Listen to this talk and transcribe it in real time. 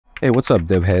Hey, what's up,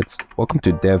 dev heads? Welcome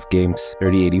to Dev Games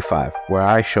 3085, where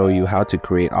I show you how to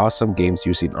create awesome games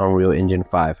using Unreal Engine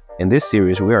 5. In this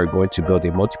series, we are going to build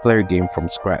a multiplayer game from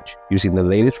scratch, using the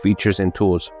latest features and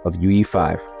tools of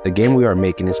UE5. The game we are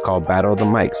making is called Battle of the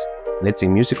Mics, and it's a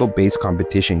musical-based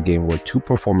competition game where two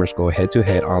performers go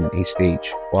head-to-head on a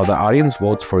stage, while the audience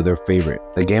votes for their favorite.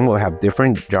 The game will have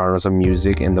different genres of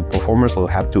music, and the performers will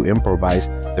have to improvise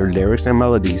their lyrics and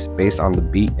melodies based on the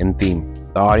beat and theme.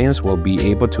 The audience will be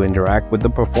able to interact with the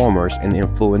performers and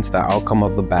influence the outcome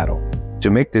of the battle. To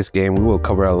make this game, we will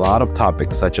cover a lot of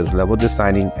topics such as level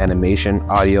designing, animation,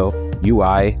 audio,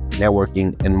 UI,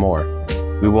 networking, and more.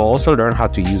 We will also learn how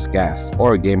to use gas,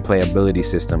 or a gameplay ability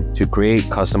system, to create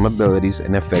custom abilities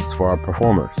and effects for our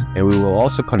performers. And we will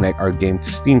also connect our game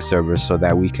to Steam servers so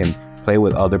that we can play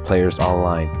with other players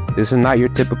online. This is not your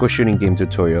typical shooting game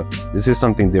tutorial. This is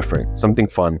something different, something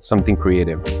fun, something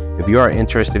creative. If you are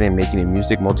interested in making a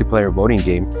music multiplayer voting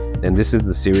game, then this is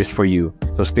the series for you.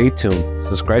 So stay tuned,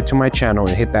 subscribe to my channel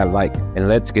and hit that like, and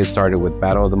let's get started with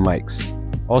Battle of the Mics.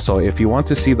 Also, if you want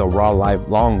to see the raw live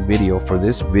long video for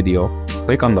this video,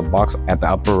 click on the box at the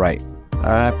upper right.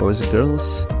 Alright, boys and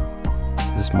girls,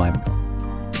 this is my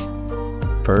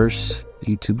first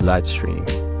YouTube live stream.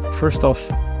 First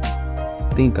off,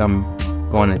 I think I'm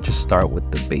going to just start with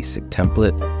the basic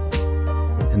template,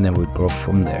 and then we'll go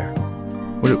from there.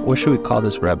 What should we call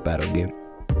this rap battle game?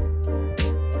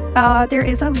 There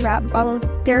is a rap battle.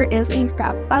 There is a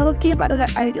rap battle game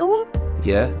that I know of.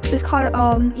 Yeah. It's called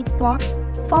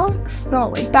Fox. No,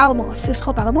 like Battle Modes. It's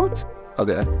called Battle Modes.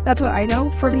 Okay. That's what I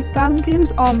know for the battle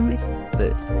games.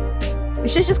 You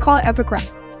should just call it Epic Rap.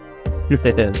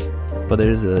 But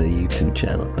there's a YouTube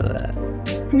channel for that.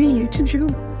 YouTube channel.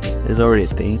 There's already a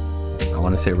thing. I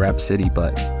want to say Rap City,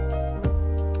 but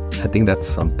I think that's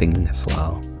something as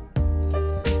well.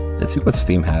 Let's see what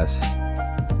Steam has.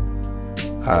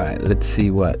 Alright, let's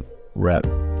see what rap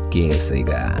games they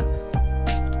got.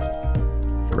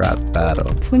 Rap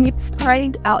battle. When you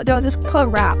find out, don't just put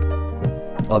rap.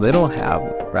 Oh, they don't have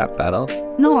rap battle?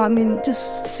 No, I mean,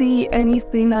 just see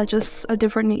anything that's just a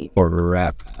different name. Or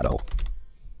rap battle.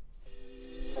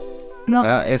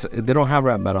 No. They don't have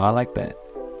rap battle. I like that.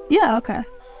 Yeah, okay.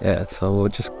 Yeah, so we'll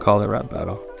just call it rap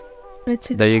battle.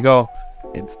 There you go.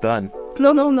 It's done.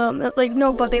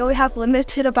 No, but they only have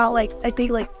limited about, like, I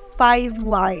think, like, 5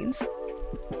 lines.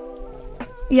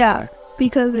 Yeah,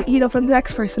 because, you know, for the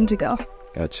next person to go.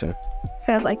 Gotcha.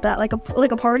 Kind of like that, like a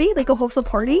party, like a host a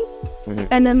party,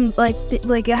 and then like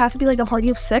it has to be like a party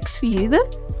of 6 for you,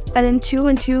 and then 2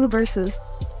 and 2 versus.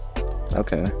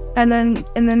 Okay. And then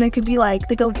it could be like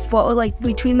they go vote, like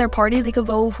between their party they could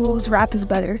vote whose rap is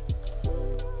better.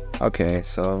 Okay,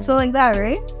 so like that,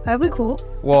 right? That'd be cool.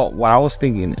 Well, what I was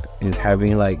thinking is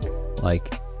having like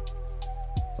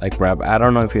rap. I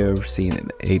don't know if you've ever seen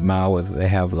 8 Mile where they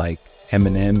have like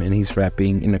Eminem and he's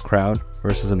rapping in the crowd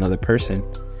versus another person,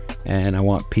 and I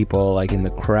want people like in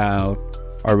the crowd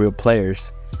are real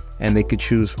players and they could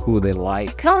choose who they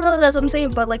like. No, that's what I'm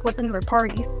saying, but like within their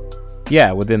party.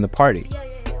 Yeah, within the party.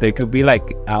 Yeah. They could be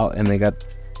like out and they got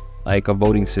like a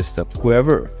voting system.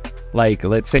 Whoever, like,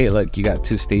 let's say like you got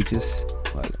 2 stages.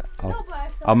 Like,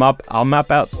 I'll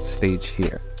map out the stage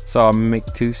here. So I'll make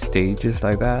 2 stages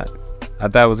like that. I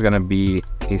thought it was gonna be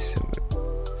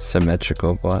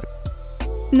symmetrical, but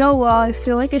no, I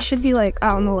feel like it should be like,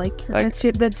 I don't know, like that's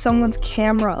someone's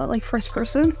camera, like first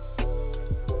person.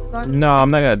 No,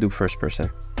 I'm not gonna do first person.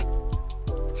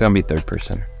 It's gonna be third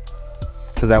person,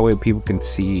 because that way people can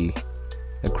see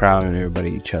the crowd and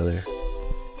everybody each other.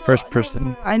 First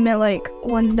person. I meant like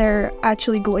when they're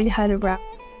actually going ahead and rap.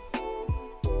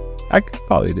 I could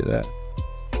probably do that.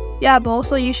 Yeah, but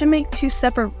also you should make 2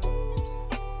 separate.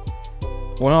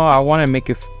 Well, no, I want to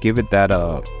give it that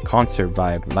concert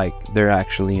vibe, like they're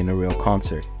actually in a real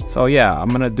concert. So yeah, I'm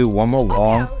gonna do one more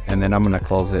wall and then I'm gonna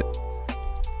close it.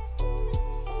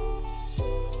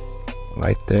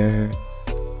 Right there.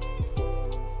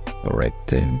 Right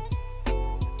there.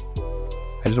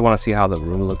 I just want to see how the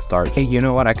room looks dark. Hey, you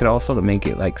know what? I could also make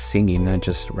it like singing, not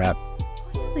just rap.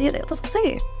 Yeah, that's what I'm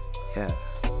saying. Yeah.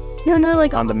 No,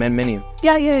 like on the main menu.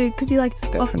 Yeah, it could be like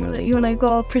definitely. You wanna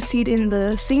go proceed in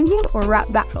the singing or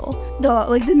rap battle.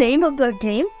 The name of the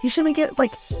game, you should make it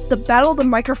like the battle of the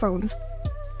microphones.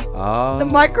 Oh. The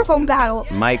microphone battle.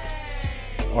 Mic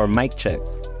or mic check.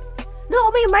 No,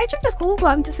 I mean mic check is cool, but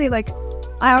I'm just saying like,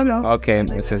 I don't know. Okay,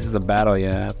 like, this is a battle,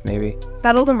 yeah, maybe.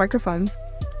 Battle of the microphones.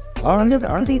 Alright.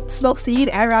 Because he smoke seed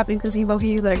and rapping because he both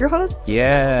use the microphones.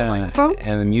 Yeah.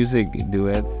 And the music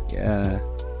duet. Yeah.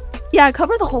 Yeah,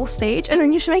 cover the whole stage, and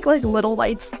then you should make like little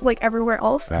lights like everywhere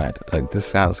else. Right, like this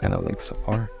sounds kind of like so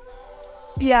far.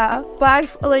 Yeah,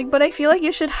 but I feel like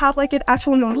you should have like an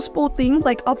actual noticeable thing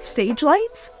like of stage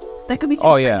lights that could be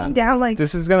Oh yeah, down like.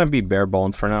 this is gonna be bare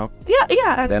bones for now.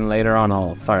 Yeah. Then later on,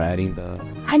 I'll start adding the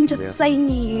I'm just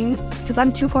saying, because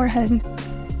I'm too far ahead.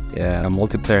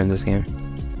 multiplayer in this game.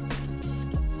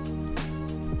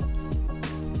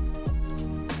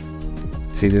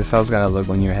 See, this is how it's gotta look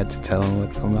when you're head to toe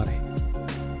with somebody.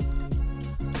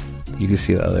 You can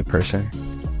see the other person.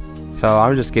 So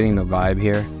I'm just getting the vibe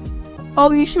here. Oh,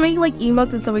 you should make like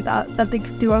emotes and stuff like that they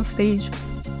could do on stage.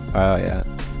 Oh yeah.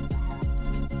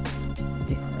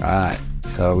 Alright,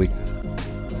 so we.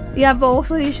 Yeah, but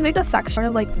also you should make a section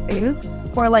of like thing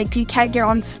where like you can't get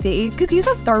on stage because you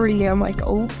said 30. I'm like,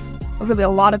 oh, there's gonna be a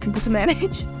lot of people to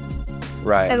manage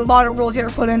Right. and a lot of rules you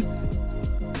gotta put in.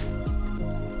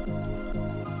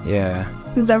 Yeah.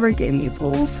 Who's ever gave me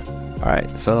rules?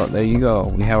 Alright, so there you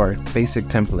go. We have our basic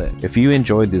template. If you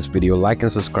enjoyed this video, like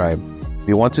and subscribe. If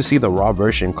you want to see the raw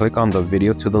version, click on the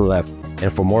video to the left,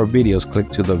 and for more videos, click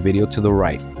to the video to the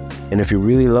right. And if you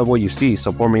really love what you see,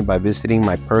 support me by visiting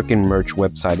my perk and merch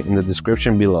website in the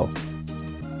description below.